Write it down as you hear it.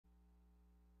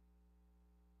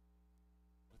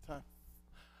Time.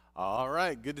 All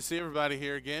right, good to see everybody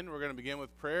here again. We're going to begin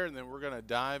with prayer, and then we're going to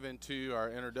dive into our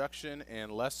introduction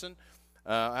and lesson.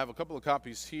 I have a couple of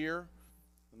copies here.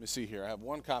 Let me see here. I have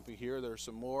one copy here. There's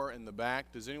some more in the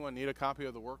back. Does anyone need a copy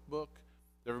of the workbook?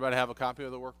 Does everybody have a copy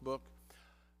of the workbook?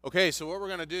 Okay, so what we're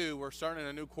going to do, we're starting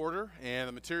a new quarter, and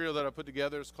the material that I put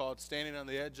together is called Standing on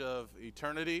the Edge of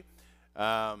Eternity.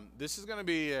 This is going to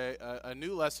be a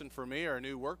new lesson for me, or a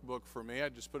new workbook for me. I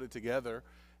just put it together,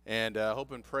 and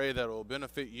hope and pray that it will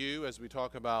benefit you as we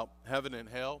talk about heaven and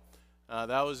hell.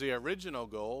 That was the original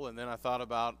goal, and then I thought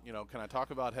about, can I talk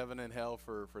about heaven and hell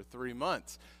for 3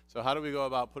 months? So how do we go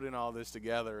about putting all this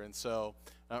together? And so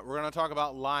we're going to talk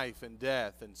about life and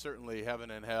death, and certainly heaven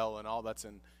and hell and all that's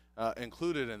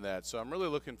included in that. So I'm really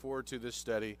looking forward to this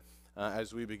study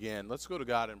as we begin. Let's go to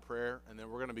God in prayer, and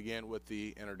then we're going to begin with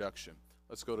the introduction.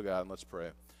 Let's go to God and let's pray.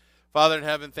 Father in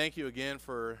heaven, thank you again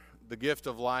for the gift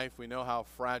of life. We know how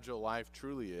fragile life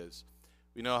truly is.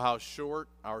 We know how short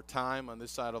our time on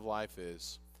this side of life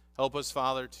is. Help us,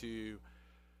 Father, to,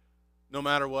 no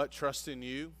matter what, trust in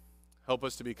you. Help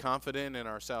us to be confident in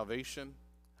our salvation.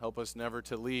 Help us never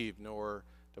to leave nor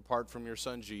depart from your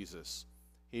Son, Jesus.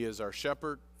 He is our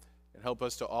shepherd, and help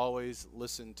us to always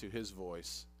listen to his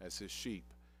voice as his sheep.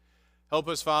 Help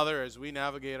us, Father, as we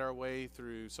navigate our way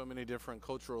through so many different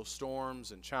cultural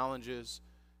storms and challenges,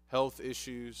 health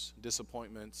issues,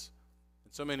 disappointments,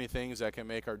 and so many things that can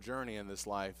make our journey in this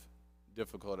life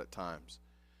difficult at times.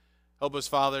 Help us,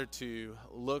 Father, to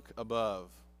look above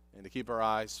and to keep our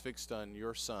eyes fixed on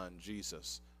your Son,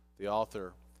 Jesus, the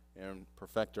author and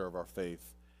perfecter of our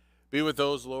faith. Be with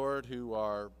those, Lord, who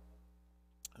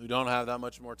don't have that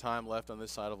much more time left on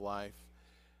this side of life,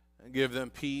 and give them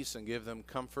peace and give them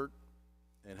comfort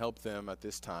and help them at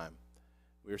this time.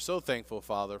 We are so thankful,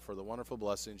 Father, for the wonderful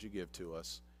blessings you give to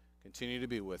us. Continue to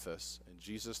be with us. In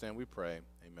Jesus' name we pray.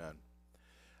 Amen.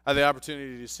 I had the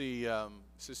opportunity to see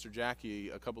Sister Jackie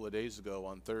a couple of days ago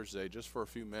on Thursday, just for a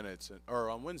few minutes, or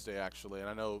on Wednesday actually, and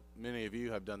I know many of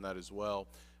you have done that as well.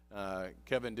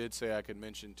 Kevin did say I could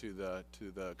mention to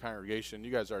the congregation.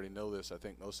 You guys already know this. I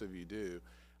think most of you do.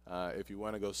 If you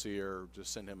want to go see her,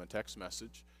 just send him a text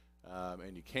message,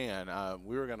 and you can.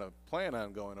 We were going to plan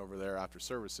on going over there after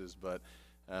services, but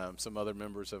some other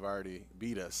members have already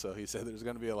beat us. So he said there's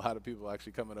going to be a lot of people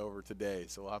actually coming over today,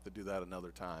 so we'll have to do that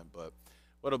another time. But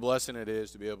what a blessing it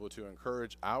is to be able to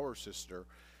encourage our sister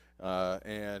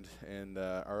and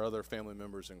our other family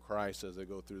members in Christ as they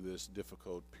go through this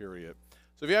difficult period.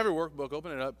 So if you have your workbook,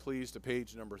 open it up, please, to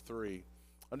page number 3.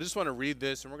 I just want to read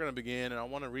this, and we're going to begin, and I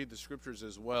want to read the scriptures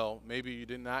as well. Maybe you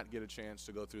did not get a chance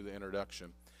to go through the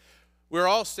introduction. We're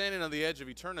all standing on the edge of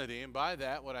eternity, and by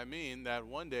that, what I mean, that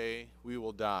one day we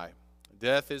will die.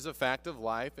 Death is a fact of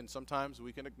life, and sometimes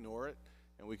we can ignore it,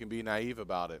 and we can be naive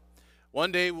about it.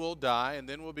 One day we'll die, and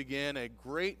then we'll begin a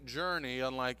great journey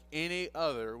unlike any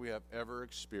other we have ever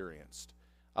experienced.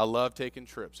 I love taking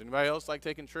trips. Anybody else like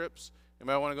taking trips?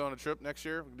 Anybody want to go on a trip next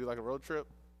year? We can do like a road trip?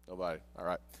 Nobody. All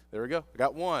right. There we go. We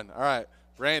got one. All right.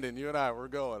 Brandon, you and I, we're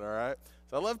going. All right.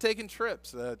 So I love taking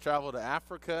trips. Travel to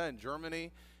Africa and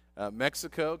Germany,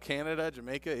 Mexico, Canada,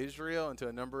 Jamaica, Israel, and to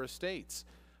a number of states.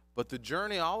 But the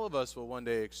journey all of us will one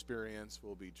day experience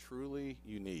will be truly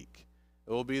unique.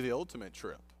 It will be the ultimate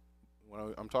trip.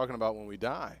 I'm talking about when we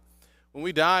die. When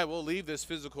we die, we'll leave this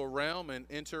physical realm and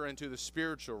enter into the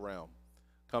spiritual realm.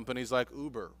 Companies like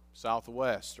Uber,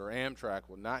 Southwest, or Amtrak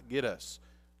will not get us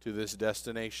to this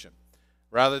destination.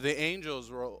 Rather, the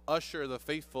angels will usher the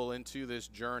faithful into this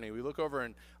journey. We look over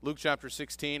in Luke chapter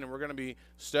 16, and we're going to be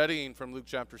studying from Luke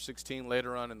chapter 16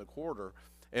 later on in the quarter.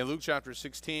 In Luke chapter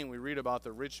 16, we read about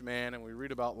the rich man, and we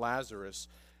read about Lazarus.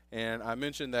 And I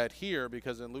mentioned that here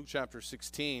because in Luke chapter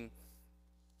 16,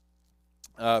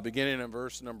 beginning in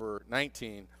verse number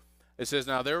 19, it says,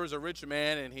 "Now there was a rich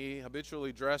man, and he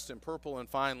habitually dressed in purple and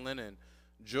fine linen,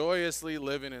 joyously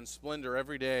living in splendor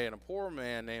every day. And a poor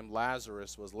man named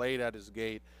Lazarus was laid at his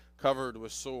gate, covered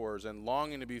with sores, and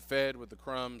longing to be fed with the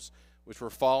crumbs which were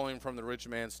falling from the rich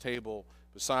man's table.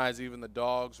 Besides, even the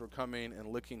dogs were coming and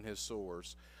licking his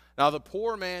sores. Now the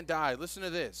poor man died," listen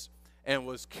to this, "and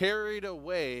was carried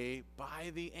away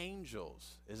by the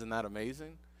angels." Isn't that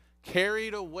amazing?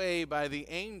 Carried away by the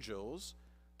angels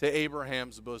to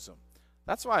Abraham's bosom.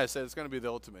 That's why I said it's going to be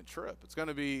the ultimate trip. It's going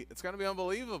to be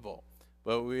unbelievable.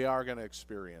 But we are going to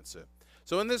experience it.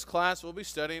 So in this class, we'll be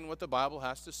studying what the Bible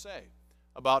has to say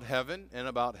about heaven and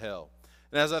about hell.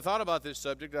 And as I thought about this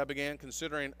subject, I began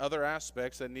considering other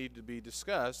aspects that need to be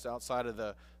discussed outside of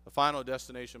the final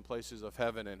destination places of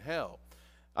heaven and hell.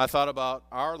 I thought about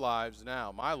our lives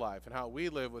now, my life, and how we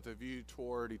live with a view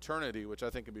toward eternity, which I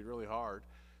think can be really hard.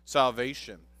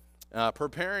 Salvation.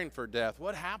 preparing for death,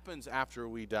 what happens after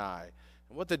we die,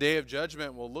 and what the day of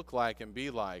judgment will look like and be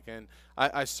like. And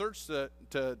I searched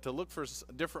to look for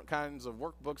different kinds of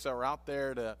workbooks that were out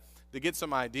there to get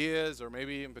some ideas or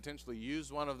maybe even potentially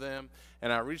use one of them.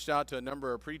 And I reached out to a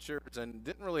number of preachers and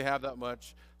didn't really have that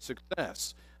much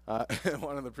success.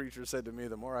 One of the preachers said to me,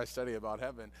 the more I study about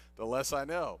heaven, the less I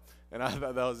know. And I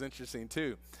thought that was interesting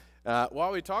too.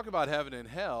 While we talk about heaven and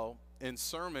hell in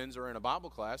sermons or in a Bible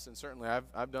class, and certainly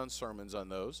I've done sermons on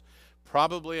those,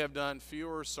 probably have done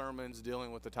fewer sermons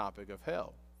dealing with the topic of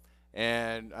hell.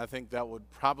 And I think that would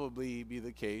probably be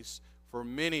the case for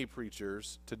many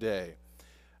preachers today.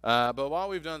 But while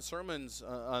we've done sermons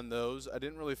on those, I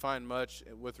didn't really find much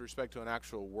with respect to an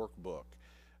actual workbook.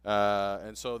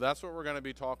 And so that's what we're going to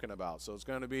be talking about. So it's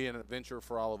going to be an adventure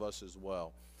for all of us as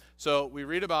well. So we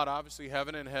read about, obviously,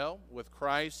 heaven and hell with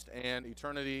Christ and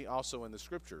eternity also in the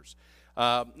Scriptures.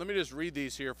 Let me just read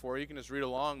these here for you. You can just read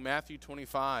along. Matthew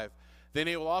 25. Then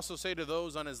he will also say to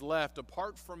those on his left,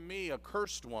 "Depart from me,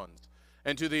 accursed ones,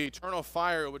 and to the eternal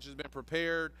fire which has been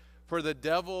prepared for the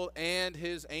devil and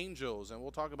his angels." And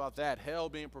we'll talk about that, hell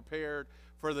being prepared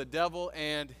for the devil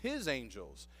and his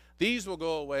angels. These will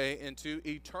go away into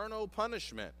eternal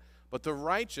punishment, but the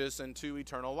righteous into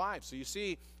eternal life. So you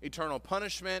see eternal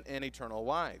punishment and eternal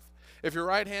life. If your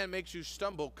right hand makes you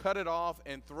stumble, cut it off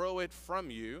and throw it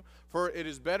from you, for it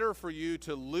is better for you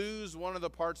to lose one of the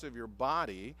parts of your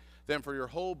body than for your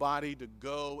whole body to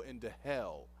go into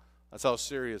hell. That's how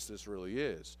serious this really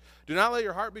is. Do not let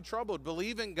your heart be troubled.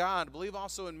 Believe in God. Believe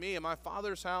also in me. In my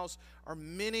Father's house are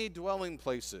many dwelling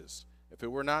places. If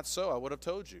it were not so, I would have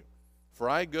told you. For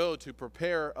I go to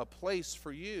prepare a place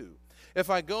for you. If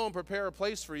I go and prepare a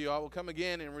place for you, I will come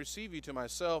again and receive you to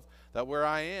myself, that where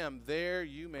I am, there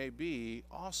you may be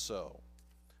also.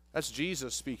 That's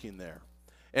Jesus speaking there.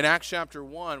 In Acts chapter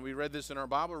 1, we read this in our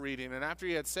Bible reading, and after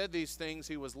he had said these things,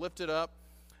 he was lifted up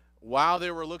while they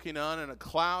were looking on, and a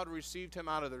cloud received him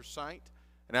out of their sight.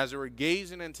 And as they were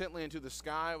gazing intently into the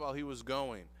sky while he was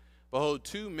going, behold,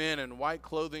 two men in white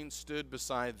clothing stood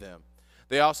beside them.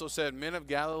 They also said, "Men of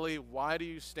Galilee, why do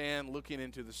you stand looking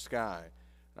into the sky?"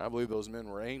 And I believe those men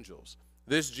were angels.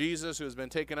 This Jesus who has been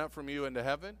taken up from you into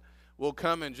heaven will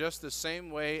come in just the same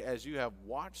way as you have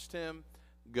watched him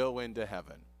go into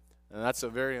heaven. And that's a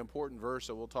very important verse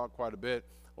that we'll talk quite a bit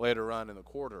later on in the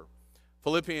quarter.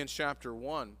 Philippians chapter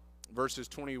 1, verses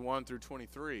 21 through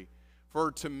 23.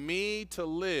 For to me to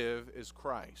live is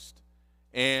Christ,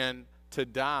 and to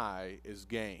die is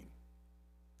gain.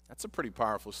 That's a pretty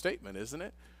powerful statement, isn't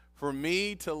it? For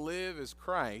me to live is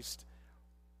Christ,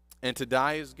 and to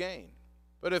die is gain.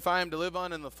 But if I am to live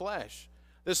on in the flesh,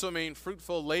 this will mean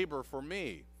fruitful labor for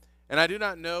me, and I do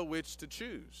not know which to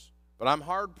choose. But I'm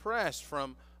hard pressed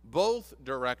from both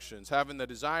directions, having the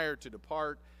desire to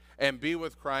depart and be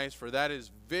with Christ, for that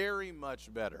is very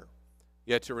much better.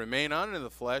 Yet to remain on in the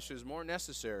flesh is more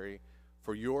necessary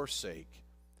for your sake.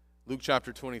 Luke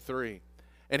chapter 23.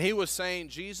 And he was saying,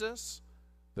 Jesus,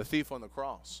 the thief on the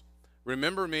cross,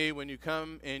 remember me when you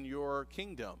come in your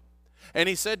kingdom. And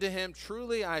he said to him,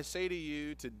 truly I say to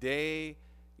you, today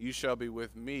you shall be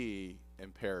with me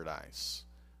in paradise.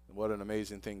 What an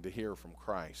amazing thing to hear from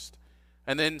Christ.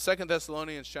 And then 2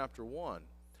 Thessalonians chapter 1.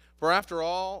 For after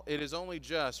all, it is only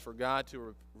just for God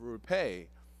to repay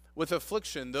with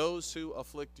affliction those who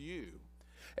afflict you,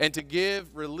 and to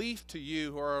give relief to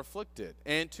you who are afflicted,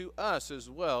 and to us as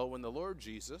well when the Lord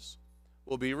Jesus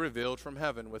will be revealed from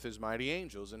heaven with his mighty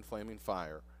angels in flaming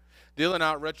fire, dealing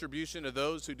out retribution to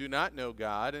those who do not know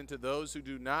God and to those who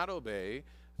do not obey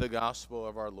the gospel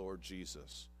of our Lord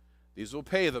Jesus. These will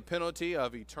pay the penalty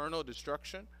of eternal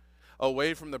destruction,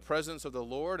 away from the presence of the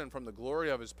Lord and from the glory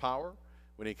of his power,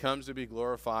 when he comes to be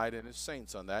glorified in his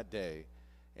saints on that day,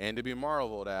 and to be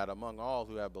marveled at among all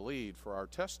who have believed, for our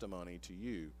testimony to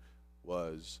you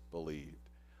was believed.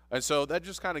 And so that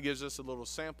just kind of gives us a little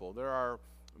sample. There are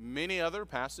many other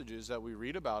passages that we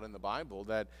read about in the Bible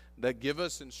that give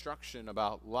us instruction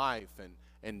about life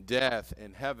and death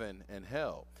and heaven and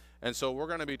hell. And so we're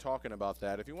going to be talking about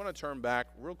that. If you want to turn back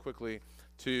real quickly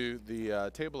to the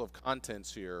table of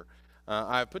contents here,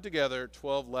 I've put together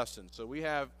 12 lessons. So we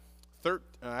have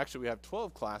we have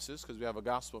 12 classes because we have a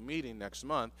gospel meeting next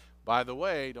month. By the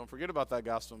way, don't forget about that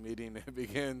gospel meeting. It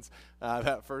begins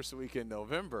that first week in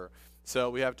November. So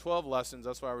we have 12 lessons.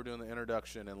 That's why we're doing the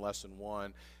introduction in lesson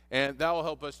 1. And that will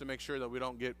help us to make sure that we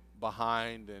don't get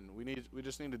behind, and we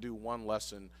just need to do one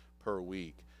lesson per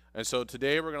week. And so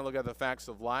today we're going to look at the facts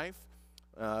of life.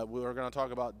 We're going to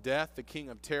talk about death, the king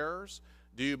of terrors.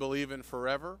 Do you believe in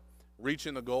forever?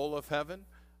 Reaching the goal of heaven.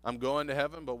 I'm going to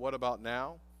heaven, but what about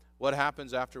now? What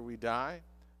happens after we die?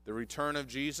 The return of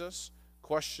Jesus.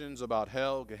 questions about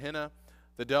hell, Gehenna,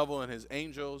 the devil and his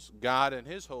angels, God and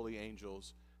his holy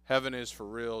angels, heaven is for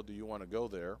real, do you want to go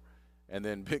there? And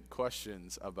then big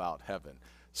questions about heaven.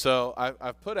 So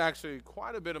I've put actually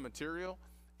quite a bit of material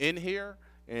in here,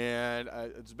 and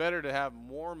it's better to have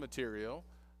more material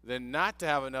than not to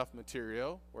have enough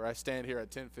material where I stand here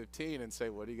at 10:15 and say,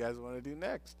 what do you guys want to do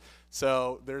next?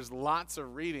 So there's lots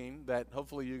of reading that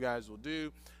hopefully you guys will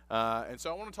do. And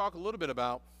so I want to talk a little bit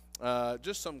about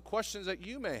just some questions that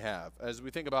you may have as we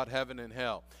think about heaven and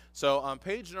hell. So on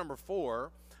page number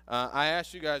 4, I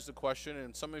asked you guys the question,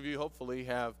 and some of you hopefully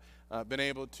have been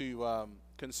able to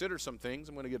consider some things.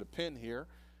 I'm going to get a pen here,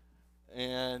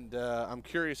 and I'm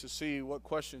curious to see what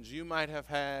questions you might have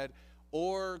had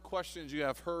or questions you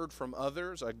have heard from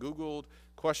others. I Googled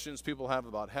questions people have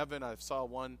about heaven. I saw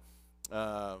one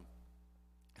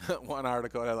one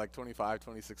article that had like 25,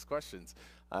 26 questions.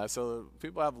 So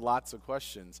people have lots of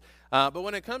questions. But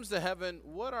when it comes to heaven,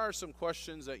 what are some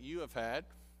questions that you have had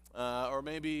or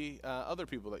maybe other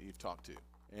people that you've talked to?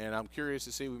 And I'm curious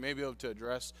to see, we may be able to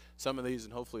address some of these,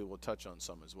 and hopefully we'll touch on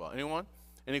some as well. Anyone?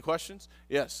 Any questions?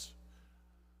 Yes.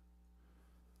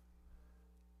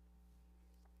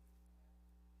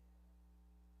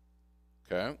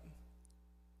 Okay.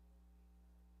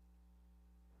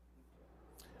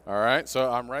 All right, so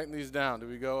I'm writing these down. Do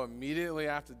we go immediately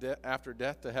after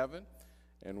death to heaven?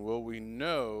 And will we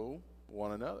know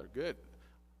one another? Good.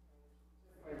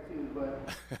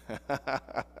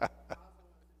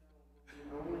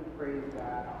 Only praise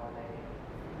God all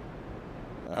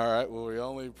day. All right, will we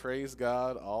only praise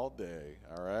God all day?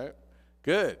 All right,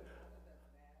 good.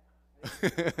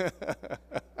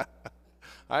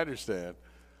 I understand.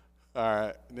 All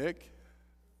right, Nick?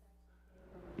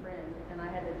 Friend, and I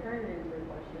had to turn it into a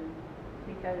question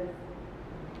because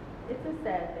it's a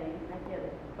sad thing, I get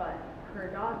it, but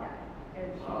her dog died,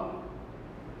 and she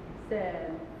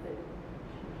said that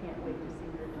she can't wait to see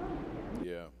her dog again.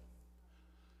 Yeah.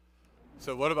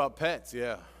 So what about pets?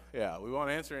 Yeah, we won't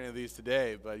answer any of these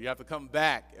today, but you have to come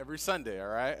back every Sunday, all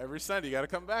right? Every Sunday you got to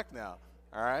come back now,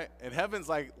 all right? And heaven's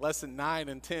like lesson 9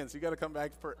 and 10, so you got to come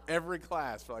back for every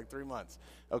class for like 3 months.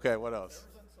 Okay, what else?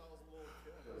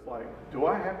 It's like, do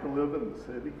I have to live in the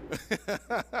city?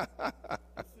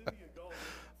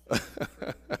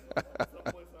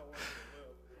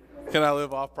 Can I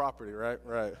live off property, right?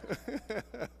 Right.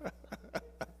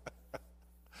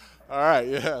 All right,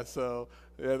 yeah, so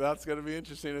yeah, that's going to be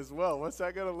interesting as well. What's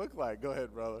that going to look like? Go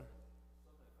ahead, brother.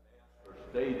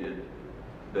 Stated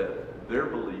that their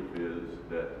belief is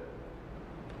that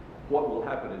what will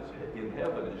happen is in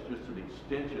heaven is just an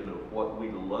extension of what we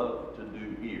love to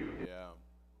do here. Yeah.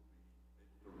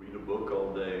 Read a book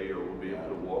all day, or we'll be able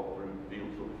to walk through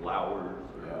fields of flowers.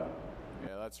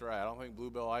 Yeah, that's right. I don't think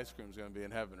Bluebell ice cream is going to be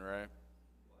in heaven, right?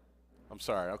 I'm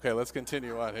sorry. Okay, let's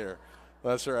continue on here.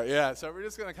 That's right. Yeah, so we're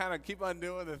just going to kind of keep on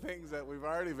doing the things that we've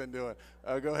already been doing.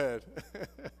 Go ahead.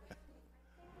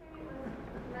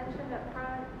 Mentioned up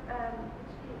front,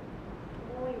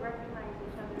 will we recognize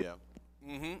each other?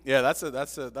 Yeah. Yeah, that's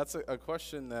a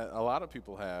question that a lot of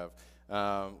people have.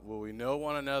 Will we know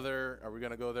one another? Are we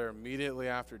going to go there immediately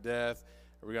after death?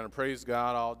 Are we going to praise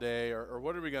God all day, or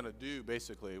what are we going to do?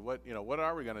 Basically, what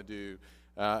are we going to do?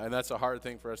 And that's a hard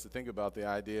thing for us to think about, the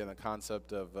idea and the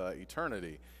concept of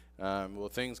eternity. Will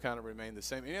things kind of remain the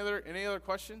same? Any other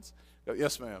questions?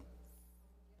 Yes, ma'am.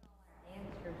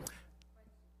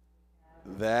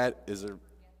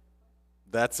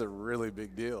 That's a really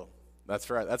big deal. That's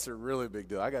right. That's a really big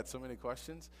deal. I got so many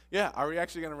questions. Yeah, are we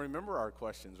actually going to remember our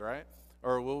questions, right?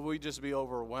 Or will we just be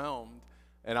overwhelmed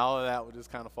and all of that will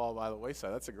just kind of fall by the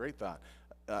wayside? That's a great thought.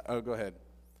 Go ahead.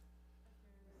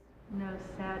 No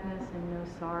sadness and no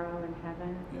sorrow in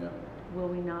heaven. Yeah. Will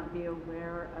we not be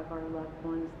aware of our loved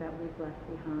ones that we've left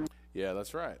behind? Yeah,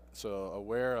 that's right. So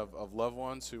aware of loved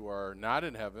ones who are not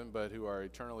in heaven but who are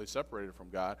eternally separated from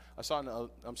God.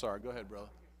 I'm sorry, go ahead, brother.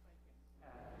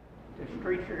 The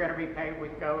streets are going to be paved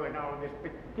with gold and all this,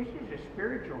 but this is a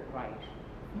spiritual place.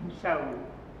 So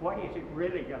what is it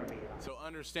really going to be like? So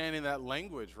understanding that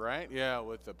language, right? Yeah,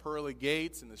 with the pearly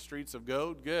gates and the streets of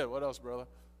gold. Good. What else, brother?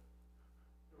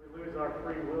 Do we lose our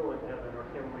free will in heaven, or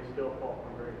can we still fall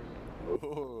from grace?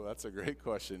 Oh, that's a great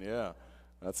question. Yeah,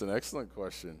 that's an excellent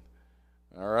question.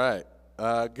 All right.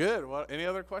 Good. Well, any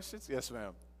other questions? Yes,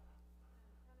 ma'am.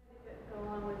 Go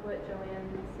along with what Joanne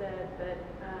said, that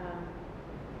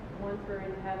once we're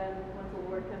in heaven, once the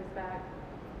Lord comes back,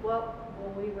 well,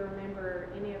 will we remember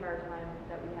any of our time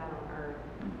that we had on earth?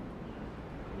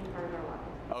 Any part of our lives?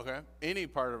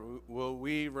 Okay. Will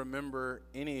we remember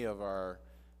any of our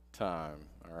time?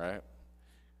 All right.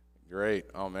 Great.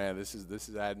 Oh man, this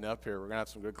is adding up here. We're gonna have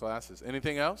some good classes.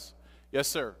 Anything else? Yes,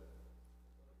 sir.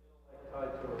 Tied to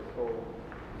our soul.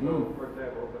 So, for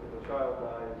example, if the child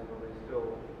dies, are they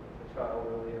still a child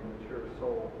with an immature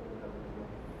soul in heaven?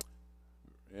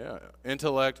 Yeah,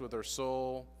 intellect with our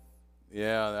soul.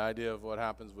 Yeah, the idea of what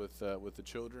happens with the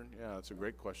children. Yeah, that's a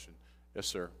great question. Yes,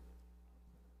 sir.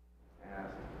 Ask,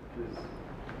 because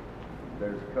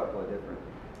there's a couple of different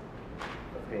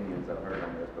opinions I've heard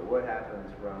on this, but what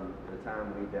happens from the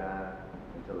time we die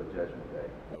until the judgment day?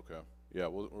 Okay. Yeah,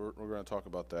 we're going to talk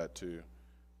about that too.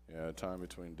 Yeah, time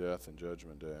between death and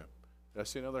judgment day. Did I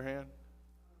see another hand?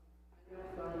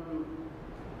 Some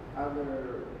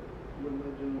other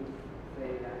religions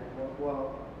say that,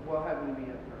 well, heaven be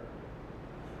on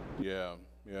earth.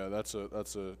 Yeah, that's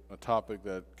a topic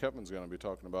that Kevin's going to be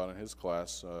talking about in his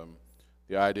class.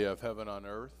 The idea of heaven on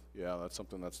earth. Yeah, that's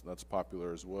something that's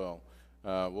popular as well.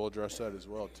 We'll address that as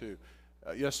well too.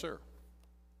 Yes, sir.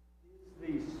 Is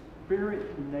the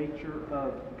spirit nature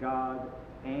of God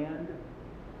and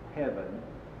heaven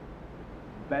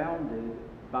bounded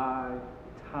by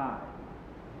time?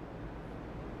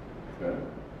 Okay.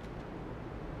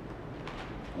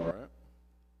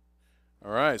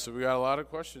 All right, so we got a lot of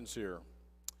questions here.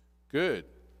 Good.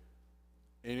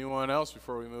 Anyone else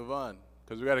before we move on?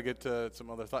 Because we got to get to some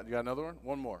other thought. You got another one?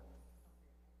 One more.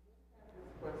 This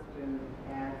question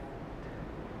asked,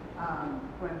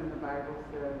 when the Bible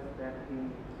says that He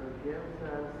forgives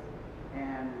us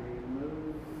and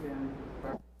removes sins,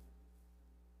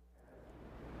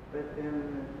 but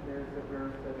then there's a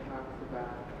verse that talks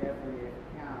about every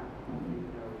account we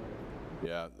know.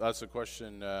 Yeah, that's a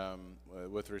question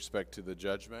with respect to the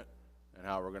judgment and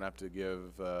how we're going to have to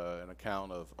give an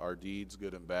account of our deeds,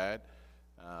 good and bad.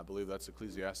 I believe that's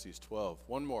Ecclesiastes 12.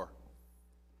 One more.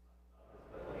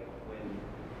 But like when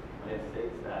it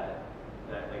states that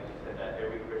like you said, that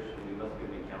every Christian, we must give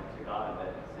an account to God,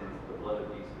 that since the blood of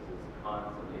Jesus is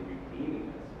constantly redeeming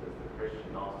us, does the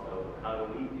Christian also, how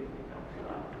do we give an account to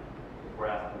God? If we're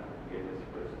asking for forgiveness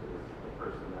versus the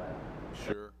person that...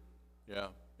 Sure.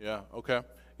 Yeah, okay.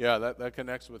 Yeah, that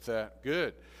connects with that.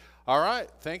 Good. All right,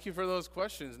 thank you for those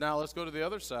questions. Now let's go to the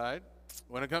other side.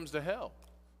 When it comes to hell,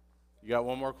 you got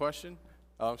one more question?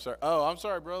 Oh, I'm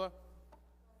sorry, brother.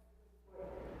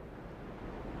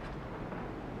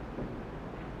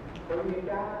 When you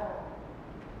die,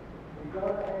 you go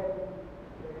to heaven,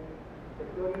 the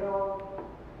good Lord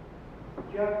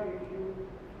judges you,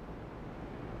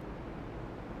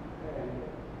 and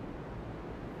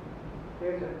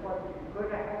there's a what you're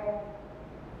gonna have,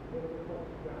 there's a what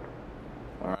you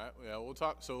got. All right. Yeah, we'll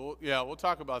talk. So we'll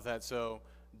talk about that. So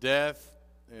death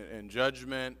and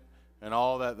judgment and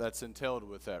all that's entailed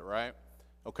with that, right?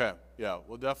 Okay. Yeah,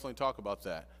 we'll definitely talk about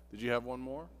that. Did you have one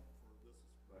more?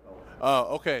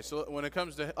 Oh, okay. So when it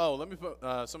comes to let me put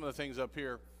some of the things up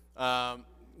here.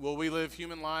 Will we live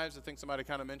human lives? I think somebody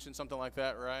kind of mentioned something like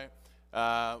that, right?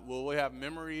 Will we have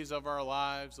memories of our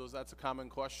lives? That's a common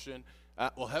question.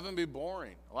 Will heaven be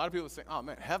boring? A lot of people think, oh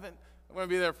man, heaven, I'm going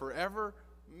to be there forever.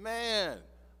 Man,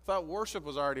 I thought worship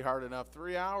was already hard enough.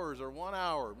 3 hours or 1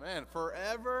 hour. Man,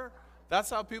 forever? That's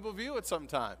how people view it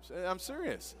sometimes. I'm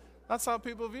serious. That's how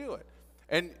people view it.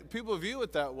 And people view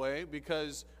it that way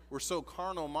because we're so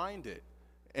carnal minded.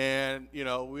 And,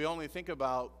 we only think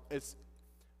about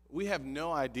we have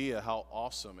no idea how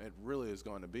awesome it really is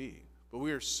going to be. But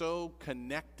we are so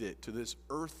connected to this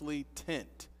earthly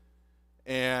tent.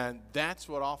 And that's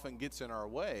what often gets in our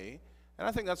way. And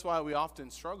I think that's why we often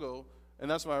struggle. And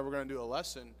that's why we're going to do a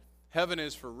lesson. Heaven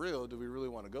is for real. Do we really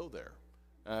want to go there?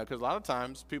 Because a lot of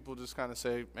times people just kind of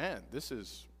say, man, this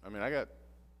is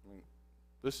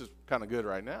kind of good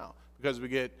right now. Because we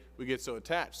get so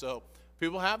attached. So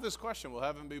people have this question, will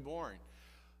heaven be boring?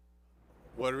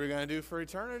 What are we going to do for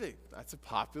eternity? That's a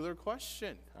popular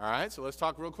question. All right, so let's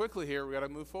talk real quickly here. We got to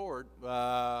move forward.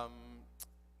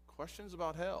 Questions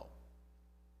about hell?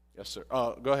 Yes, sir.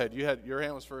 Go ahead. Your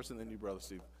hand was first, and then you, brother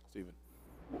Stephen.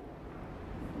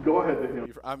 Go ahead to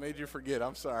him. I made you forget.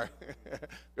 I'm sorry.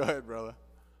 Go ahead, brother.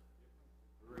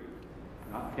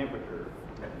 Not temperature,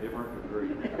 at different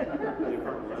degrees,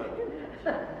 different levels.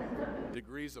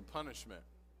 Degrees of punishment.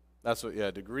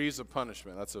 Degrees of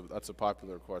punishment. That's a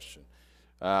popular question.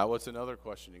 What's another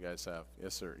question you guys have?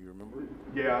 Yes, sir. You remember?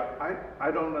 Yeah,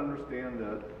 I don't understand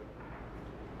that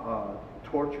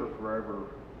torture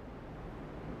forever.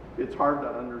 It's hard to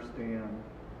understand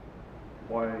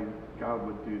why God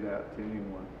would do that to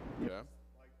anyone. Okay.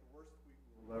 Like the worst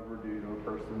we will ever do to a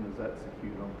person is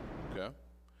execute them. Okay.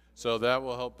 So that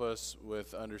will help us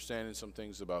with understanding some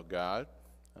things about God.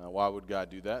 Why would God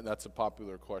do that? That's a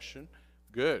popular question.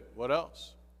 Good. What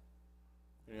else?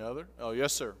 Any other? Oh,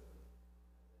 yes, sir.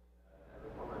 As a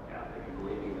former Catholic,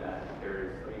 believing that there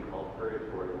is something called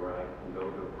purgatory where I can go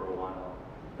to for a while.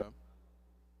 Okay.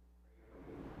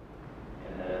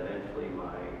 And then eventually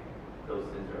those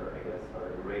sins are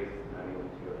erased and I'm able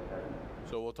to go to heaven.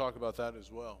 So we'll talk about that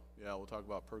as well. Yeah, we'll talk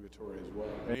about purgatory as well.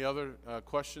 Any other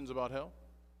questions about hell?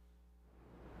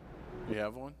 You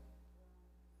have one?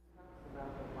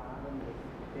 About the bottomless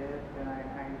pit, and I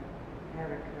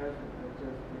had a cousin that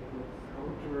just was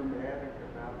so dramatic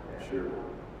about that. Sure.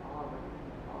 All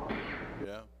the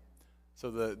Yeah. So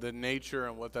the nature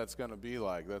and what that's going to be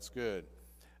like, that's good.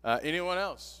 Anyone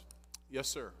else? Yes,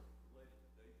 sir.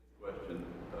 Question.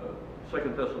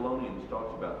 2 Thessalonians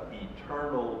talks about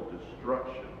eternal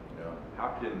destruction. Yeah.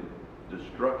 How can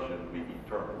destruction be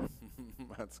eternal?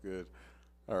 That's good.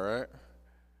 All right.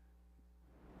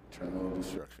 Eternal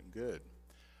destruction. Good.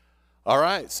 All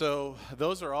right. So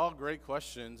those are all great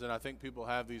questions, and I think people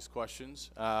have these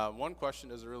questions. One question: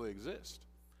 does it really exist?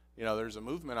 You know, there's a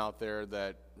movement out there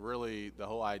that really the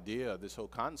whole idea, this whole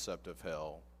concept of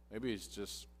hell, maybe it's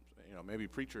just, you know, maybe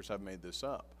preachers have made this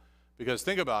up. Because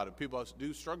think about it, people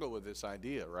do struggle with this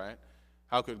idea, right?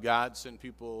 How could God send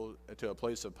people to a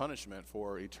place of punishment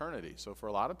for eternity? So for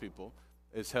a lot of people,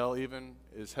 is hell even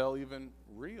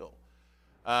real?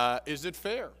 Is it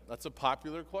fair? That's a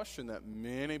popular question that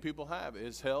many people have.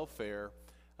 Is hell fair?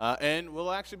 And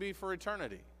will it actually be for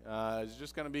eternity? Is it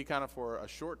just going to be kind of for a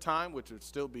short time, which would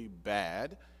still be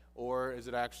bad, or is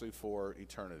it actually for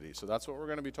eternity? So that's what we're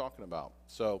going to be talking about.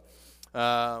 So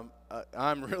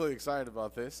I'm really excited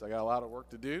about this. I got a lot of work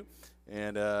to do,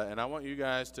 and I want you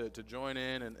guys to join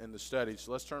in the study.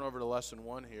 So let's turn over to lesson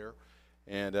 1 here,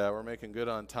 and we're making good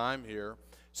on time here.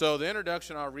 So the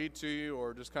introduction I'll read to you,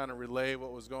 or just kind of relay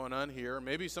what was going on here.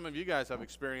 Maybe some of you guys have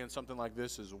experienced something like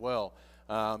this as well.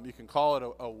 You can call it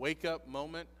a wake-up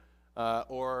moment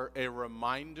or a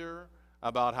reminder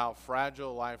about how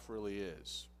fragile life really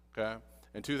is. Okay?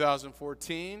 In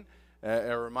 2014, it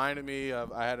reminded me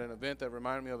of, I had an event that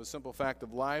reminded me of a simple fact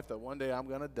of life, that one day I'm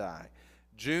going to die.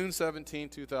 June 17,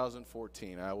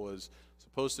 2014, I was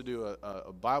supposed to do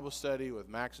a Bible study with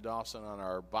Max Dawson on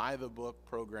our By the Book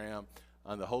program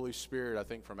on the Holy Spirit, I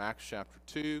think from Acts chapter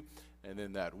 2. And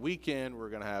then that weekend, we're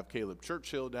going to have Caleb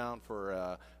Churchill down for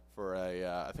a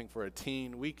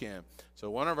teen weekend.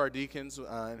 So one of our deacons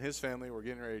and his family were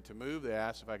getting ready to move. They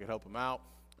asked if I could help them out.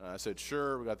 I said,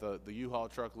 sure. We got the U-Haul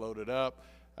truck loaded up.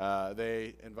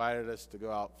 They invited us to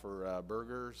go out for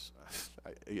burgers.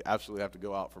 You absolutely have to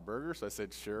go out for burgers. I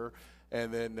said, sure.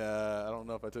 And then, I don't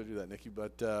know if I told you that, Nikki,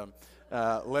 but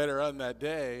later on that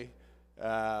day,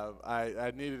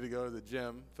 I needed to go to the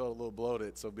gym. Felt a little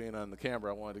bloated, so being on the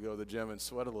camera, I wanted to go to the gym and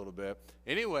sweat a little bit.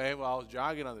 Anyway, while I was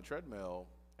jogging on the treadmill,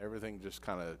 everything just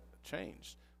kind of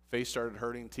changed. Face started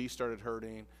hurting, teeth started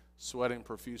hurting, sweating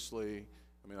profusely.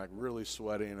 I mean, like really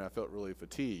sweating, and I felt really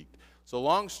fatigued. So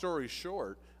long story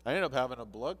short, I ended up having a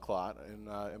blood clot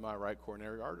in my right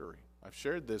coronary artery. I've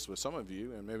shared this with some of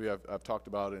you, and maybe I've talked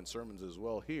about it in sermons as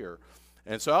well here.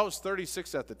 And so I was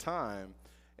 36 at the time,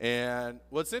 and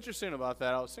what's interesting about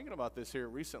that, I was thinking about this here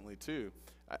recently too.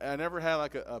 I never had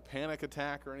like a panic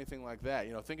attack or anything like that.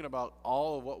 You know, thinking about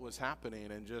all of what was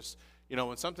happening, and just, you know,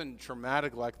 when something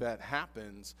traumatic like that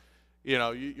happens, you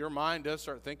know, your mind does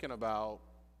start thinking about,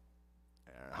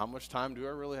 how much time do I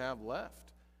really have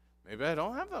left? Maybe I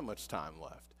don't have that much time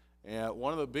left. And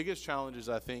one of the biggest challenges,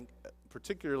 I think,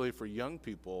 particularly for young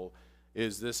people,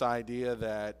 is this idea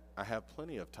that I have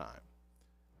plenty of time.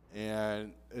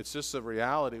 And it's just a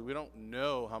reality. We don't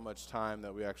know how much time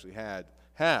that we actually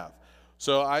have.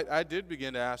 So I did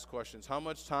begin to ask questions. How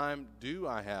much time do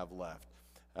I have left?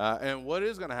 And what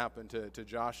is going to happen to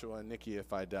Joshua and Nikki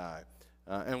if I die?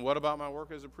 And what about my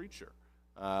work as a preacher?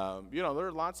 You know, there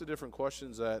are lots of different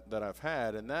questions that I've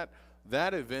had, and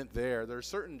that event there's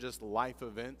certain just life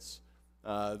events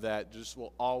that just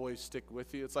will always stick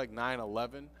with you. It's like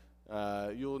 9/11.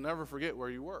 You'll never forget where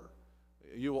you were.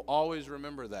 You will always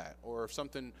remember that. Or if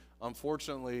something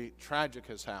unfortunately tragic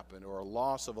has happened, or a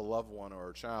loss of a loved one or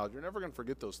a child, you're never going to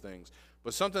forget those things.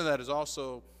 But something that has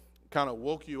also kind of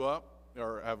woke you up,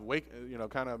 or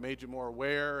kind of made you more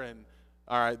aware, and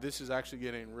all right, this is actually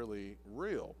getting really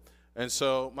real. And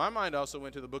so my mind also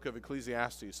went to the book of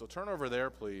Ecclesiastes. So turn over there,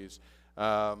 please.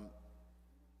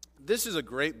 This is a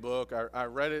great book. I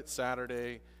read it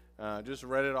Saturday, just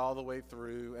read it all the way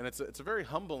through. And it's a very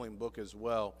humbling book as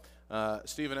well.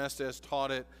 Stephen Estes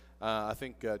taught it, I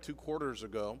think, 2 quarters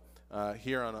ago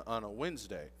here on a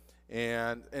Wednesday.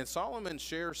 And Solomon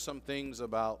shares some things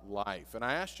about life. And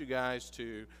I asked you guys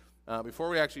to, before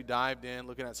we actually dived in,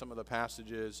 looking at some of the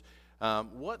passages,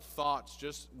 what thoughts,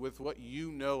 just with what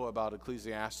you know about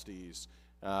Ecclesiastes,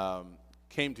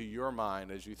 came to your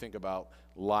mind as you think about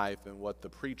life and what the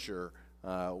preacher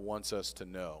wants us to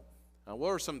know. What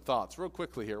were some thoughts, real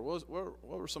quickly here? What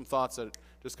were some thoughts that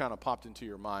just kind of popped into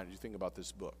your mind as you think about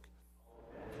this book?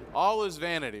 All is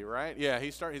vanity, right? Yeah,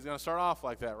 he's going to start off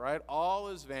like that, right? All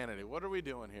is vanity. What are we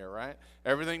doing here, right?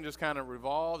 Everything just kind of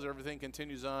revolves. Everything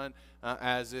continues on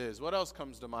as is. What else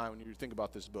comes to mind when you think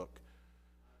about this book?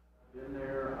 I've been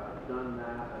there. I've done that.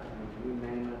 I mean, you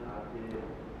name it. I did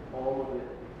all of it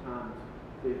times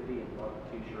 50 and bought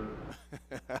a T-shirt.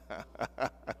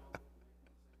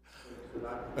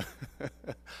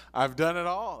 I've done it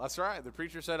all. That's right. The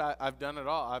preacher said, I've done it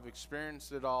all. I've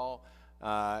experienced it all.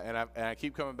 And I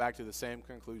keep coming back to the same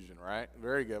conclusion, right?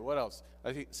 Very good. What else?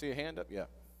 I see a hand up? Yeah.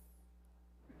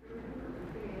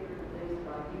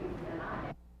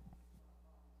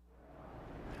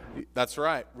 That's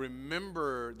right.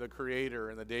 Remember the Creator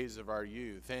in the days of our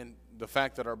youth and the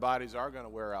fact that our bodies are going to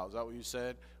wear out. Is that what you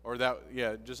said? Or that,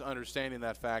 yeah, just understanding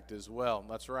that fact as well.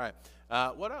 That's right.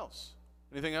 What else?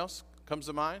 Anything else comes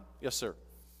to mind? Yes, sir.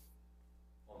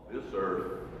 On this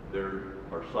earth, there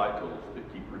are cycles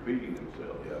that keep repeating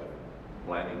themselves. Yeah.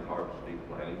 Planting, harvesting,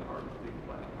 planting, harvesting,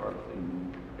 planting,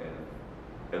 harvesting.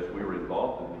 And as we were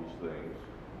involved in these things,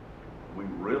 we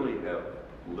really have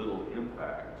little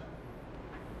impact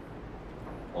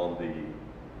on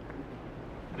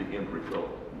the end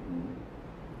result. Mm-hmm.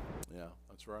 Yeah,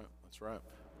 that's right. That's right.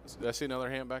 Did I see another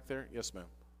hand back there? Yes, ma'am.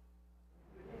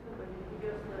 You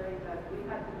just say that we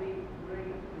have to be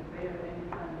ready to prepare any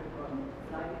kind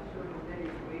of life is short and death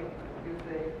is real. You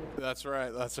say. That's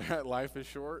right. That's right. Life is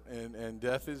short and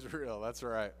death is real. That's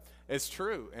right. It's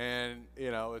true. And,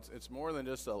 you know, it's more than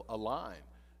just a line.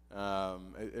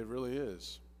 It really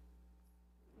is.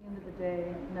 At the end of the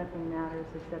day, nothing matters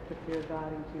except to fear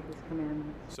God and keep His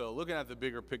commandments. So looking at the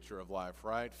bigger picture of life,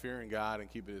 right? Fearing God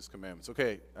and keeping His commandments.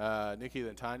 Okay, Nikki,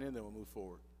 then Tanya, and then we'll move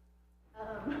forward.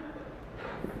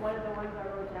 One of the ones I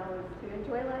wrote down was to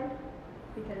enjoy life,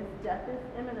 because death is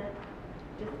imminent.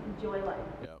 Just enjoy life.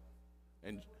 Yep.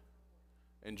 And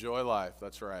enjoy life.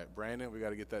 That's right. Brandon, we got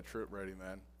to get that trip ready,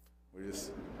 man.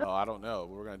 I don't know.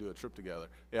 We're going to do a trip together.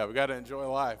 Yeah, we got to enjoy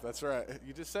life. That's right.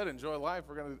 You just said enjoy life.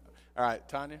 We're going to. All right,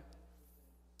 Tanya.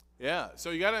 Yeah, so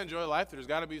you got to enjoy life. There's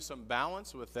got to be some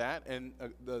balance with that. And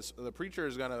the preacher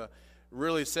is going to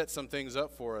really set some things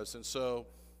up for us. And so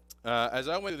as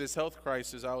I went through this health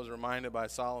crisis, I was reminded by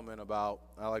Solomon about,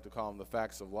 I like to call them the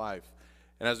facts of life.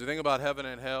 And as we think about heaven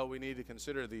and hell, we need to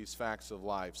consider these facts of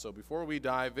life. So before we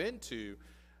dive into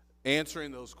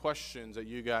answering those questions that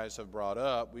you guys have brought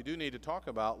up, we do need to talk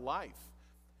about life.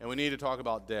 And we need to talk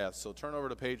about death. So turn over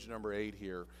to page number 8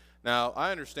 here. Now,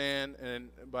 I understand, and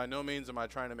by no means am I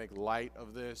trying to make light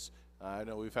of this. I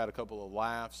know we've had a couple of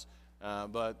laughs,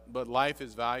 but life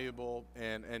is valuable,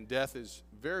 and death is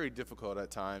very difficult at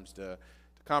times to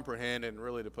comprehend and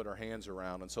really to put our hands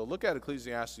around. And so look at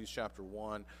Ecclesiastes chapter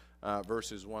 1,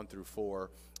 verses 1 through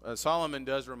 4. Solomon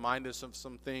does remind us of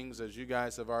some things, as you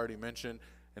guys have already mentioned,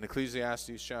 in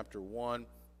Ecclesiastes chapter 1.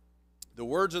 The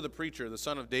words of the preacher, the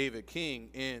son of David, king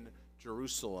in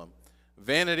Jerusalem.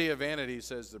 Vanity of vanities,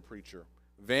 says the preacher.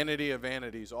 Vanity of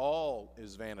vanities, all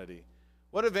is vanity.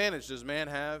 What advantage does man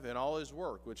have in all his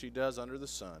work, which he does under the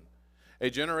sun? A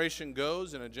generation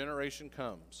goes and a generation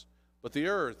comes, but the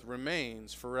earth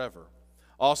remains forever.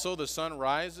 Also the sun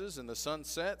rises and the sun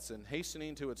sets, and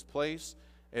hastening to its place,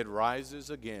 it rises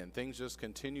again. Things just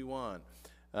continue on.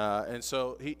 And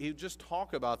so he just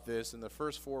talked about this in the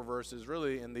first 4 verses,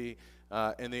 really in the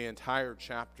entire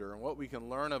chapter. And what we can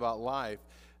learn about life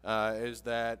is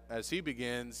that as he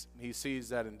begins, he sees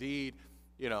that indeed,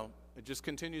 you know, it just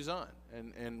continues on.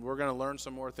 And we're going to learn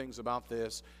some more things about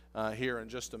this here in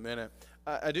just a minute.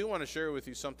 I do want to share with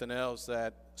you something else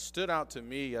that stood out to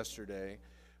me yesterday.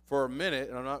 For a minute,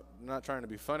 and I'm not trying to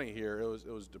be funny here,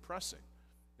 it was depressing.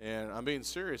 And I'm being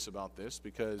serious about this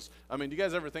because, I mean, do you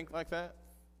guys ever think like that?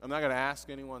 I'm not going to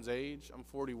ask anyone's age. I'm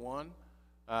 41.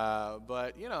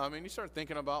 But, you know, I mean, you start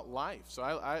thinking about life. So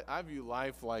I view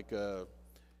life like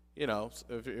you know,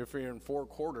 if you're in 4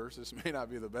 quarters, this may not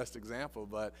be the best example,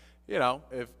 but, you know,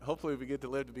 hopefully if we get to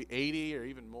live to be 80 or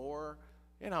even more,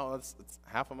 you know, it's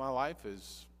half of my life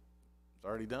is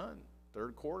already done.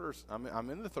 3rd quarters, I'm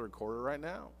in the 3rd quarter right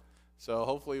now. So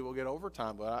hopefully we'll get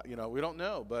overtime, but, you know, we don't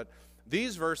know. But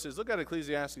these verses, look at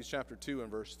Ecclesiastes chapter 2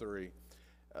 and verse 3.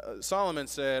 Solomon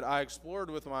said, I explored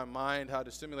with my mind how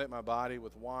to stimulate my body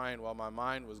with wine while my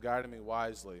mind was guiding me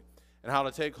wisely, and how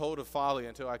to take hold of folly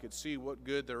until I could see what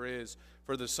good there is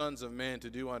for the sons of men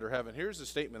to do under heaven. Here's the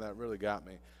statement that really got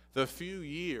me. The few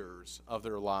years of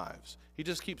their lives. He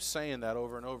just keeps saying that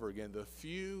over and over again. The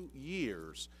few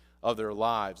years of their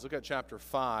lives. Look at chapter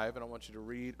 5, and I want you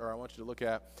to look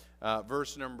at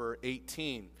verse number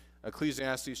 18.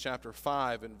 Ecclesiastes chapter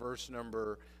 5 and verse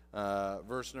number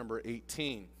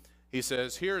 18. He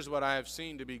says, "Here's what I have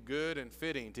seen to be good and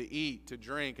fitting, to eat, to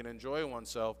drink, and enjoy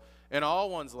oneself, and all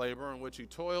one's labor in which he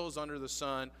toils under the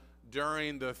sun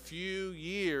during the few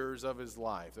years of his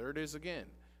life." There it is again,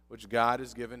 which God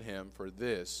has given him, for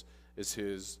this is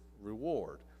his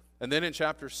reward. And then in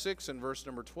chapter 6 and verse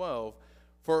number 12,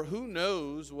 "For who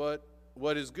knows what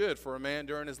is good for a man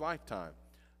during his lifetime?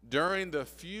 During the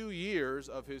few years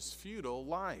of his futile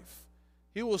life,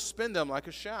 he will spend them like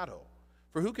a shadow.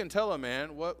 For who can tell a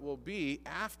man what will be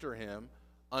after him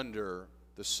under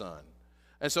the sun?"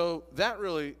 And so that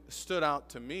really stood out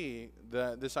to me,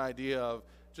 this idea of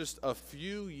just a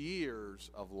few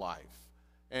years of life.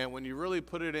 And when you really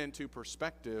put it into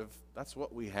perspective, that's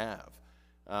what we have.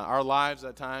 Our lives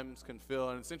at times can feel,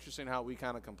 and it's interesting how we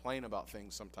kind of complain about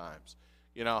things sometimes.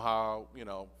 How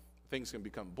things can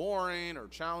become boring or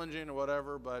challenging or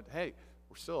whatever, but hey,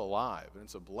 we're still alive, and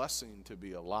it's a blessing to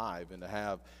be alive and to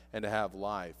have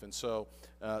life. And so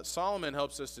Solomon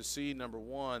helps us to see, number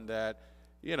one, that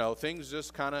things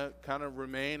just kind of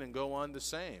remain and go on the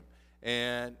same.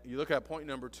 And you look at point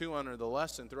number 2 under the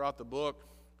lesson. Throughout the book,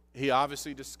 he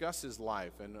obviously discusses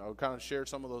life, and I'll kind of share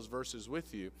some of those verses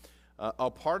with you.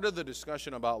 A part of the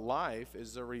discussion about life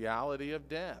is the reality of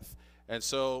death. And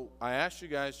so I asked you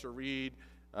guys to read,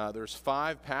 there's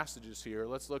 5 passages here.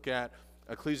 Let's look at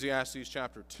Ecclesiastes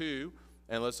chapter 2,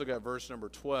 and let's look at verse number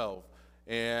 12.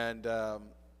 And I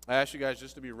asked you guys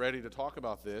just to be ready to talk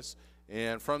about this.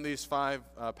 And from these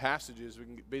 5 passages, we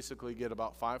can basically get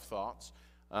about 5 thoughts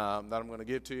that I'm going to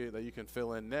give to you that you can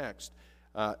fill in next.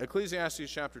 Ecclesiastes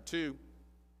chapter 2.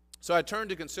 "So I turned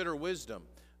to consider wisdom,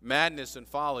 madness, and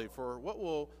folly. For what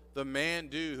will the man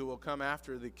do who will come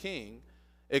after the king,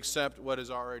 except what has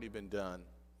already been done?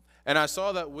 And I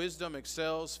saw that wisdom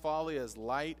excels folly as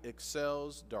light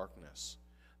excels darkness.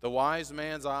 The wise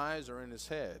man's eyes are in his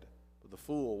head, but the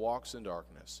fool walks in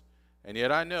darkness. And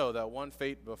yet I know that one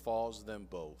fate befalls them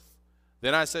both.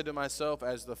 Then I said to myself,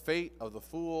 as is the fate of the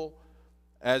fool,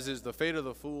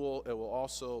 it will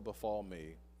also befall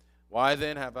me. Why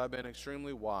then have I been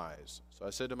extremely wise? So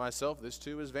I said to myself, this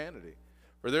too is vanity.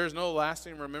 For there is no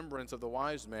lasting remembrance of the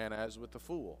wise man as with the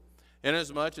fool.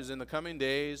 Inasmuch as in the coming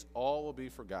days all will be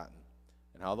forgotten,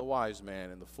 and how the wise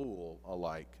man and the fool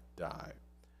alike die."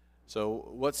 So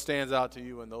what stands out to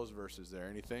you in those verses there?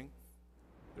 Anything?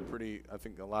 I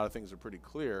think a lot of things are pretty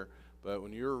clear, but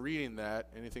when you're reading that,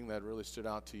 anything that really stood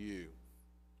out to you?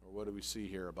 Or what do we see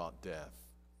here about death?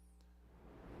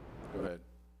 Go ahead.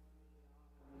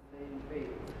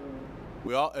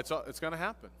 It's going to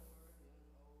happen.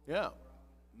 Yeah,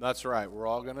 that's right. We're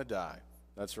all going to die.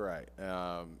 That's right.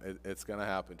 It's going to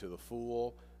happen to the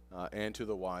fool and to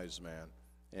the wise man.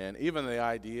 And even the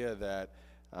idea that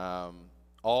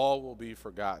all will be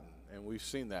forgotten. And we've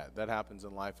seen that. That happens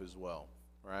in life as well,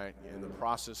 right? In the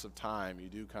process of time, you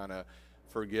do kind of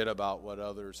forget about what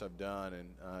others have done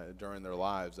and during their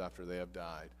lives after they have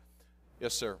died.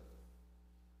 Yes, sir.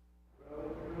 Well,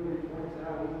 it really points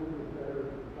out wisdom is better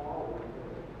than folly.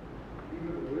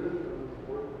 Even wisdom is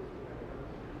worthless.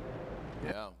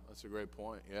 Yeah, that's a great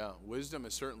point. Yeah, wisdom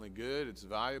is certainly good. It's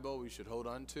valuable. We should hold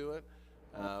on to it.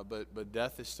 But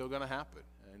death is still going to happen.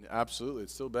 And absolutely,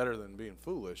 it's still better than being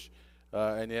foolish.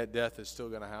 And yet death is still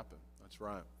going to happen. That's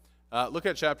right. Look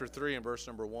at chapter 3 and verse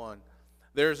number 1.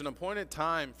 "There is an appointed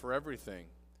time for everything,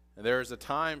 and there is a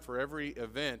time for every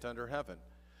event under heaven.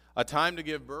 A time to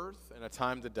give birth and a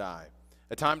time to die.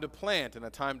 A time to plant and a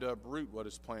time to uproot what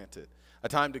is planted. A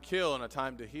time to kill and a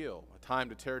time to heal. A time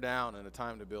to tear down and a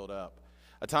time to build up.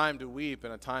 A time to weep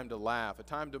and a time to laugh. A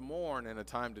time to mourn and a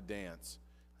time to dance.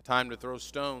 A time to throw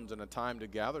stones and a time to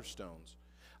gather stones.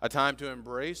 A time to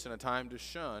embrace and a time to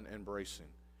shun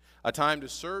embracing. A time to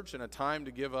search and a time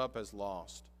to give up as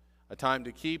lost. A time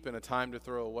to keep and a time to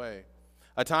throw away.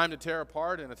 A time to tear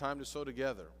apart and a time to sew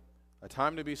together. A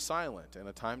time to be silent and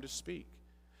a time to speak.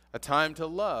 A time to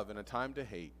love and a time to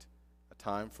hate. A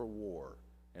time for war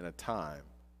and a time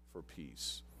for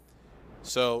peace."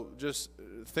 So just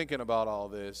thinking about all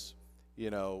this, we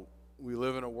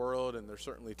live in a world, and there's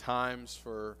certainly times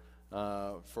for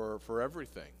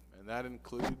everything, and that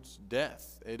includes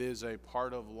death. It is a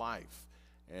part of life,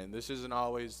 and this isn't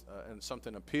always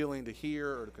something appealing to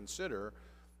hear or to consider,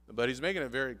 but he's making it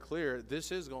very clear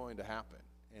this is going to happen,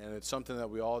 and it's something that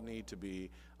we all need to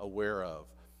be aware of.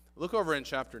 Look over in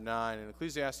chapter 9, in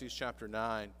Ecclesiastes chapter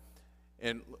 9,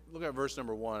 and look at verse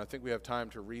number 1. I think we have time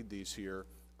to read these here.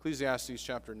 Ecclesiastes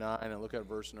chapter 9, and look at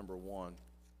verse number 1.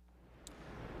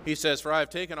 He says, "For I have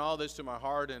taken all this to my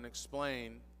heart and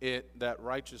explain it, that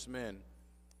righteous men,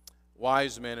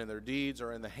 wise men, and their deeds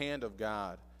are in the hand of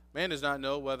God. Man does not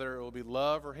know whether it will be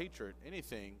love or hatred.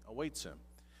 Anything awaits him.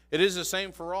 It is the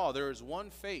same for all. There is one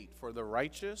fate for the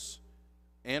righteous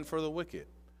and for the wicked,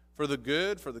 for the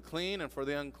good, for the clean, and for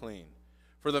the unclean,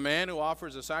 for the man who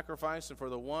offers a sacrifice and for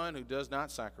the one who does not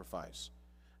sacrifice.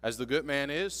 As the good man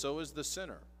is, so is the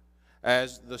sinner.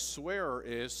 As the swearer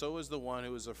is, so is the one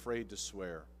who is afraid to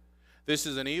swear. This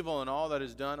is an evil in all that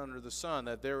is done under the sun,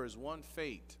 that there is one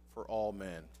fate for all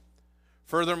men.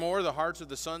 Furthermore, the hearts of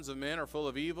the sons of men are full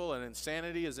of evil, and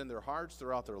insanity is in their hearts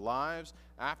throughout their lives.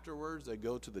 Afterwards they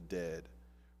go to the dead.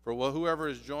 For whoever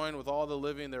is joined with all the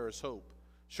living, there is hope.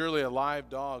 Surely a live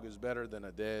dog is better than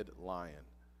a dead lion.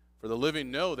 For the living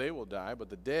know they will die, but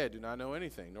the dead do not know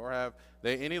anything, nor have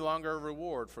they any longer a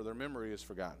reward, for their memory is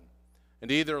forgotten.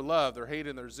 Indeed, their love, their hate,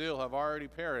 and their zeal have already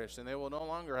perished, and they will no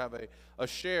longer have a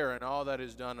share in all that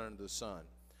is done under the sun.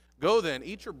 Go then,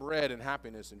 eat your bread in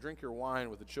happiness, and drink your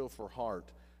wine with a cheerful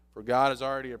heart, for God has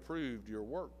already approved your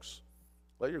works.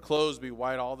 Let your clothes be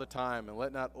white all the time, and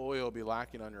let not oil be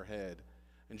lacking on your head.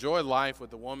 Enjoy life with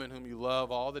the woman whom you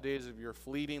love all the days of your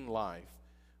fleeting life,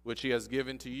 which he has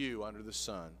given to you under the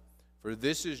sun. For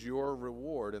this is your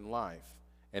reward in life,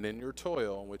 and in your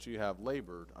toil in which you have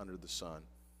labored under the sun.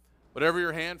 Whatever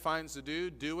your hand finds to do,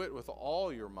 do it with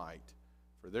all your might.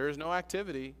 For there is no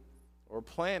activity, or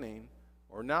planning,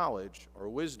 or knowledge, or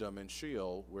wisdom in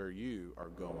Sheol where you are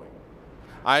going.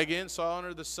 I again saw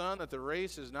under the sun that the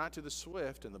race is not to the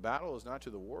swift, and the battle is not to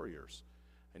the warriors.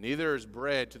 And neither is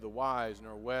bread to the wise,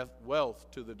 nor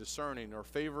wealth to the discerning, nor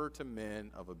favor to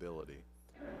men of ability.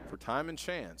 For time and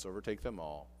chance overtake them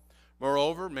all.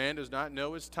 Moreover, man does not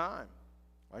know his time,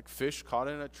 like fish caught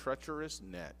in a treacherous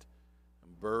net,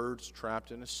 and birds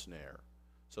trapped in a snare.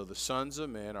 So the sons of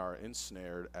men are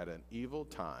ensnared at an evil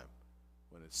time,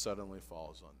 when it suddenly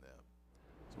falls on them.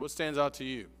 So what stands out to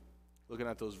you, looking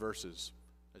at those verses,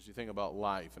 as you think about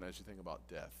life and as you think about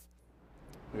death?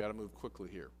 We got to move quickly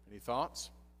here. Any thoughts?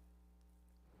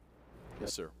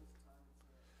 Yes, sir.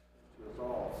 To us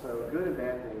all. So good and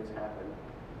bad things happen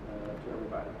to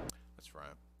everybody. That's right.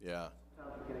 Yeah.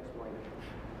 Sometimes we can explain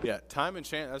it. Yeah, time and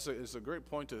chance, that's a great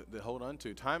point to hold on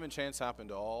to. Time and chance happen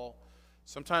to all.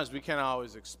 Sometimes we can't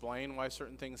always explain why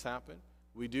certain things happen.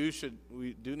 We do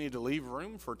need to leave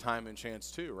room for time and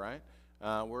chance too, right?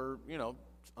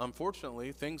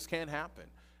 Unfortunately, things can happen.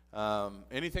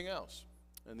 Anything else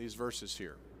in these verses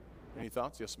here? Any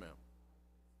thoughts? Yes, ma'am.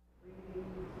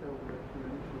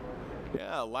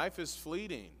 Yeah, life is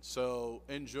fleeting, so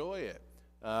enjoy it.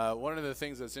 One of the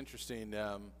things that's interesting,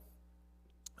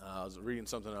 I was reading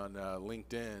something on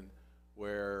LinkedIn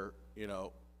where,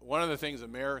 one of the things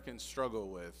Americans struggle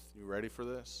with, you ready for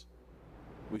this?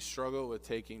 We struggle with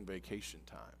taking vacation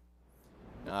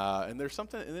time. And there's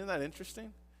something, isn't that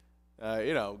interesting?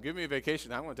 Give me a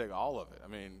vacation, I'm going to take all of it. I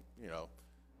mean,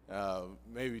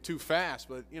 maybe too fast,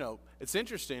 but, it's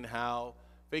interesting how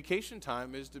vacation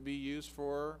time is to be used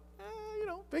for,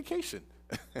 vacation.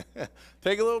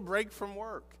 Take a little break from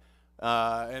work.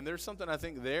 And there's something I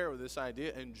think there with this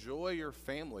idea. Enjoy your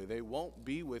family. They won't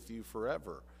be with you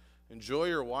forever. Enjoy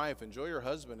your wife. Enjoy your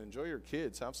husband. Enjoy your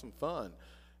kids. Have some fun.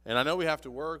 And I know we have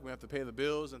to work. We have to pay the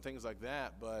bills and things like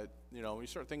that. But, when you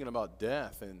start thinking about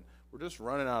death, and we're just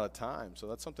running out of time. So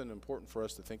that's something important for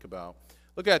us to think about.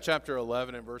 Look at chapter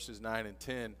 11 and verses 9 and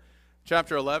 10.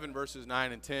 Chapter 11, verses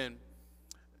 9 and 10.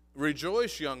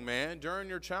 Rejoice, young man, during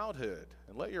your childhood,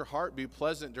 and let your heart be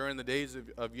pleasant during the days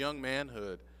of young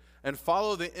manhood, and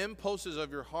follow the impulses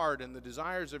of your heart and the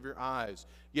desires of your eyes.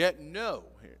 Yet know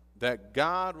that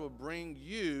God will bring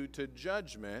you to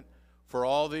judgment for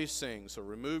all these things. So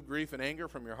remove grief and anger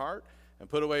from your heart, and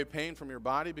put away pain from your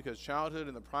body, because childhood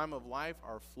and the prime of life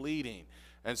are fleeting.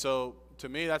 And so, to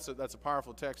me, that's a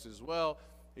powerful text as well.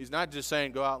 He's not just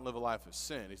saying go out and live a life of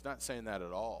sin. He's not saying that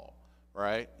at all.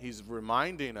 Right? He's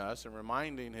reminding us and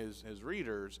reminding his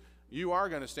readers, you are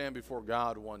going to stand before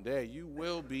God one day. You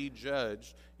will be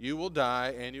judged. You will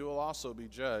die, and you will also be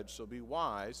judged. So be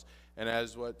wise. And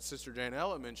as what Sister Jane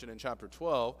Ellett mentioned in chapter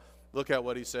 12, look at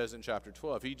what he says in chapter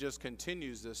 12. He just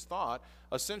continues this thought,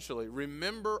 essentially.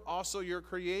 Remember also your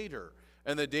Creator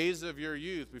and the days of your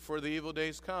youth, before the evil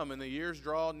days come and the years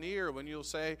draw near, when you will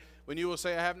say,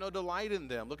 I have no delight in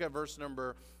them. Look at verse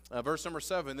number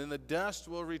 7. Then the dust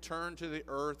will return to the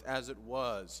earth as it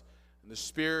was, and the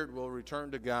spirit will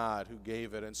return to God who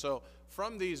gave it. And so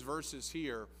from these verses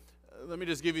here, let me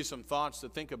just give you some thoughts to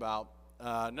think about.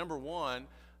 Number one,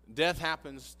 death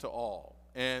happens to all.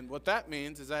 And what that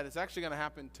means is that it's actually going to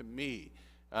happen to me.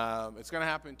 It's going to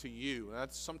happen to you. And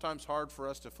that's sometimes hard for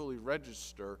us to fully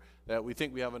register, that we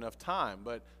think we have enough time,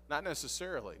 but not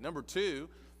necessarily. Number two,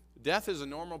 death is a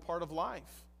normal part of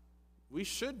life. we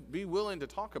should be willing to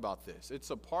talk about this. It's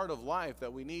a part of life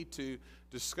that we need to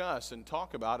discuss and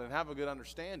talk about and have a good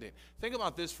understanding. Think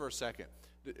about this for a second.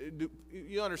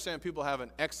 You understand people have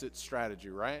an exit strategy,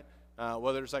 right?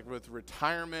 Whether it's like with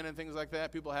retirement and things like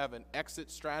that, people have an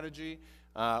exit strategy.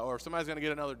 Or if somebody's going to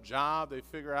get another job, they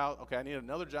figure out, okay, I need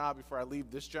another job before I leave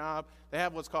this job. They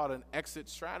have what's called an exit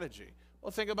strategy.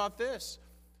 Well, think about this.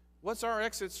 What's our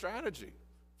exit strategy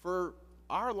for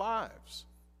our lives?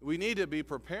 We need to be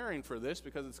preparing for this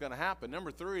because it's going to happen.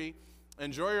 Number 3,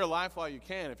 enjoy your life while you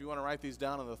can, if you want to write these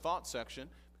down in the thought section,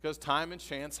 because time and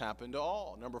chance happen to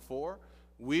all. Number 4,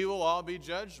 we will all be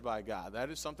judged by God. That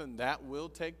is something that will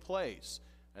take place.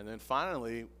 And then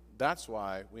finally, that's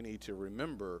why we need to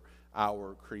remember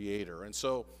our Creator. And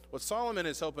so what Solomon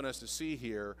is helping us to see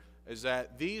here is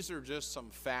that these are just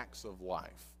some facts of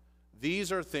life.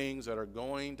 These are things that are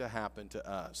going to happen to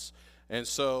us. And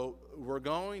so we're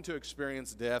going to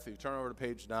experience death, if you turn over to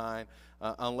page 9,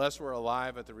 unless we're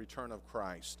alive at the return of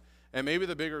Christ. And maybe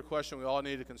the bigger question we all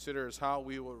need to consider is how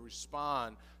we will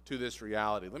respond to this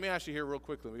reality. Let me ask you here real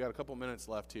quickly. We got a couple minutes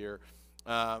left here.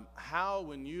 How,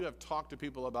 when you have talked to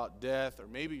people about death, or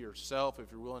maybe yourself,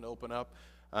 if you're willing to open up,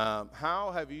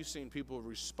 how have you seen people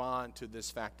respond to this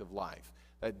fact of life,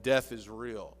 that death is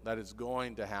real, that it's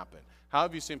going to happen? How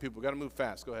have you seen people? We've got to move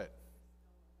fast. Go ahead.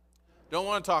 Don't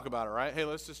want to talk about it, right? Hey,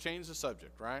 let's just change the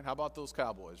subject, right? How about those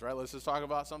Cowboys, right? Let's just talk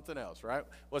about something else, right?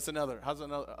 How's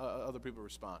other people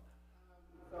respond?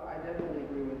 So I definitely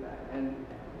agree with that. And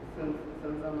since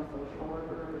I'm a social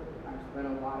worker, I've spent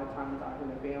a lot of time talking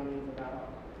to families about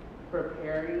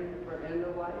preparing for end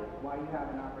of life while you have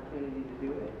an opportunity to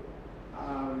do it.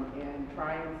 And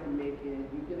trying to make it,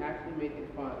 you can actually make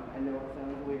it fun. I know it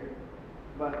sounds weird,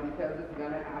 but because it's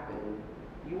going to happen,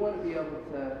 you want to be able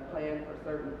to plan for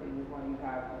certain things while you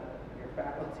have your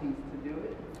faculties to do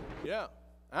it. Yeah,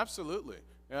 absolutely.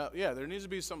 Yeah, there needs to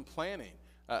be some planning.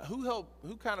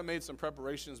 Who kind of made some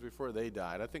preparations before they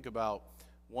died? I think about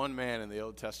one man in the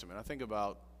Old Testament. I think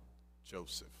about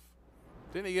Joseph.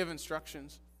 Didn't he give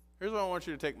instructions? Here's what I want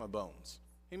you to take my bones.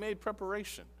 He made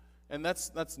preparation. And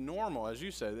that's normal, as you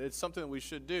said. It's something that we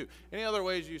should do. Any other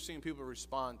ways you've seen people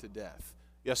respond to death?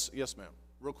 Yes, ma'am.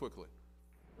 Real quickly.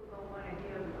 People don't want to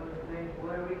hear because they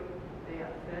worry, they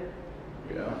upset,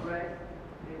 they depressed,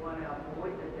 they want to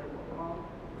avoid that they were wrong.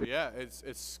 Yeah, it's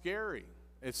scary.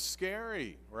 It's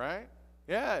scary, right?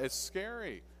 Yeah, it's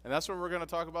scary. And that's what we're going to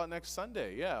talk about next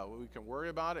Sunday. Yeah, we can worry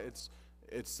about it.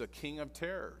 It's the king of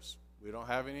terrors. We don't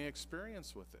have any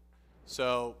experience with it.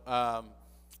 So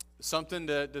something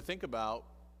to think about.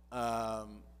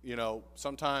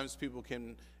 Sometimes people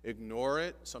can ignore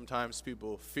it. Sometimes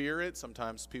people fear it.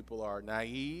 Sometimes people are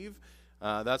naive.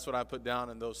 That's what I put down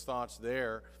in those thoughts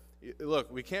there.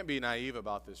 Look, we can't be naive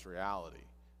about this reality.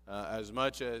 As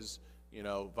much as,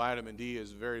 vitamin D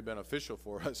is very beneficial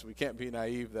for us, we can't be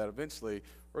naive that eventually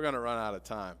we're going to run out of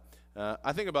time.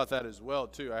 I think about that as well,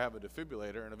 too. I have a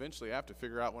defibrillator, and eventually I have to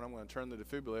figure out when I'm going to turn the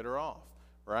defibrillator off,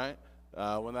 right?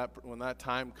 When that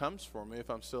time comes for me, if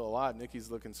I'm still alive.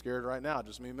 Nikki's looking scared right now,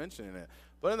 just me mentioning it.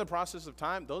 But in the process of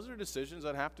time, those are decisions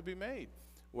that have to be made,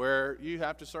 where you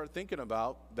have to start thinking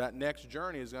about that next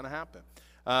journey is going to happen.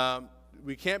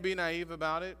 We can't be naive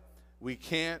about it. We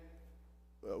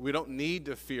don't need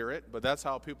to fear it, but that's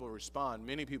how people respond.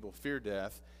 Many people fear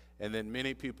death, and then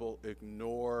many people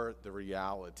ignore the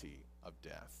reality of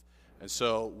death. And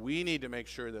so we need to make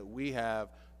sure that we have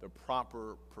the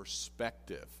proper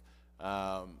perspective.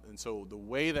 And so the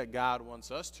way that God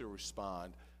wants us to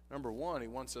respond, number one, he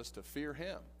wants us to fear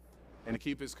him and to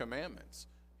keep his commandments.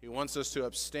 He wants us to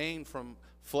abstain from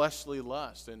fleshly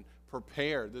lust and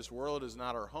prepare. This world is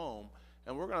not our home.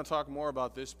 And we're going to talk more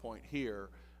about this point here.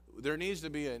 There needs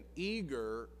to be an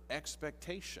eager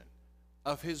expectation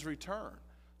of his return.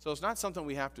 So it's not something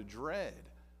we have to dread,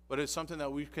 but it's something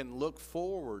that we can look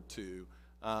forward to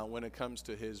when it comes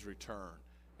to his return.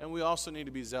 And we also need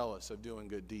to be zealous of doing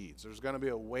good deeds. There's going to be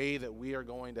a way that we are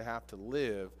going to have to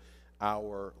live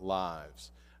our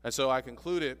lives. And so I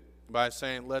conclude it by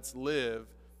saying, let's live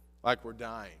like we're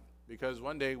dying, because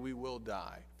one day we will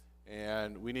die.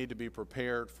 And we need to be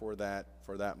prepared for that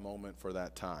moment, for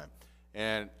that time.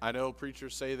 And I know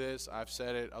preachers say this, I've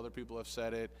said it, other people have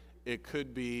said it. It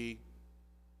could be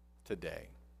today.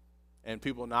 And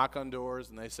people knock on doors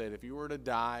and they say, if you were to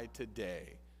die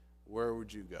today, where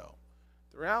would you go?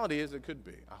 The reality is it could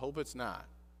be. I hope it's not.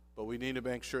 But we need to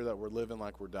make sure that we're living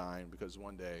like we're dying, because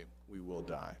one day we will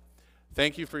die.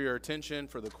 Thank you for your attention,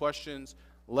 for the questions.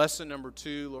 Lesson number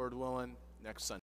 2, Lord willing, next Sunday.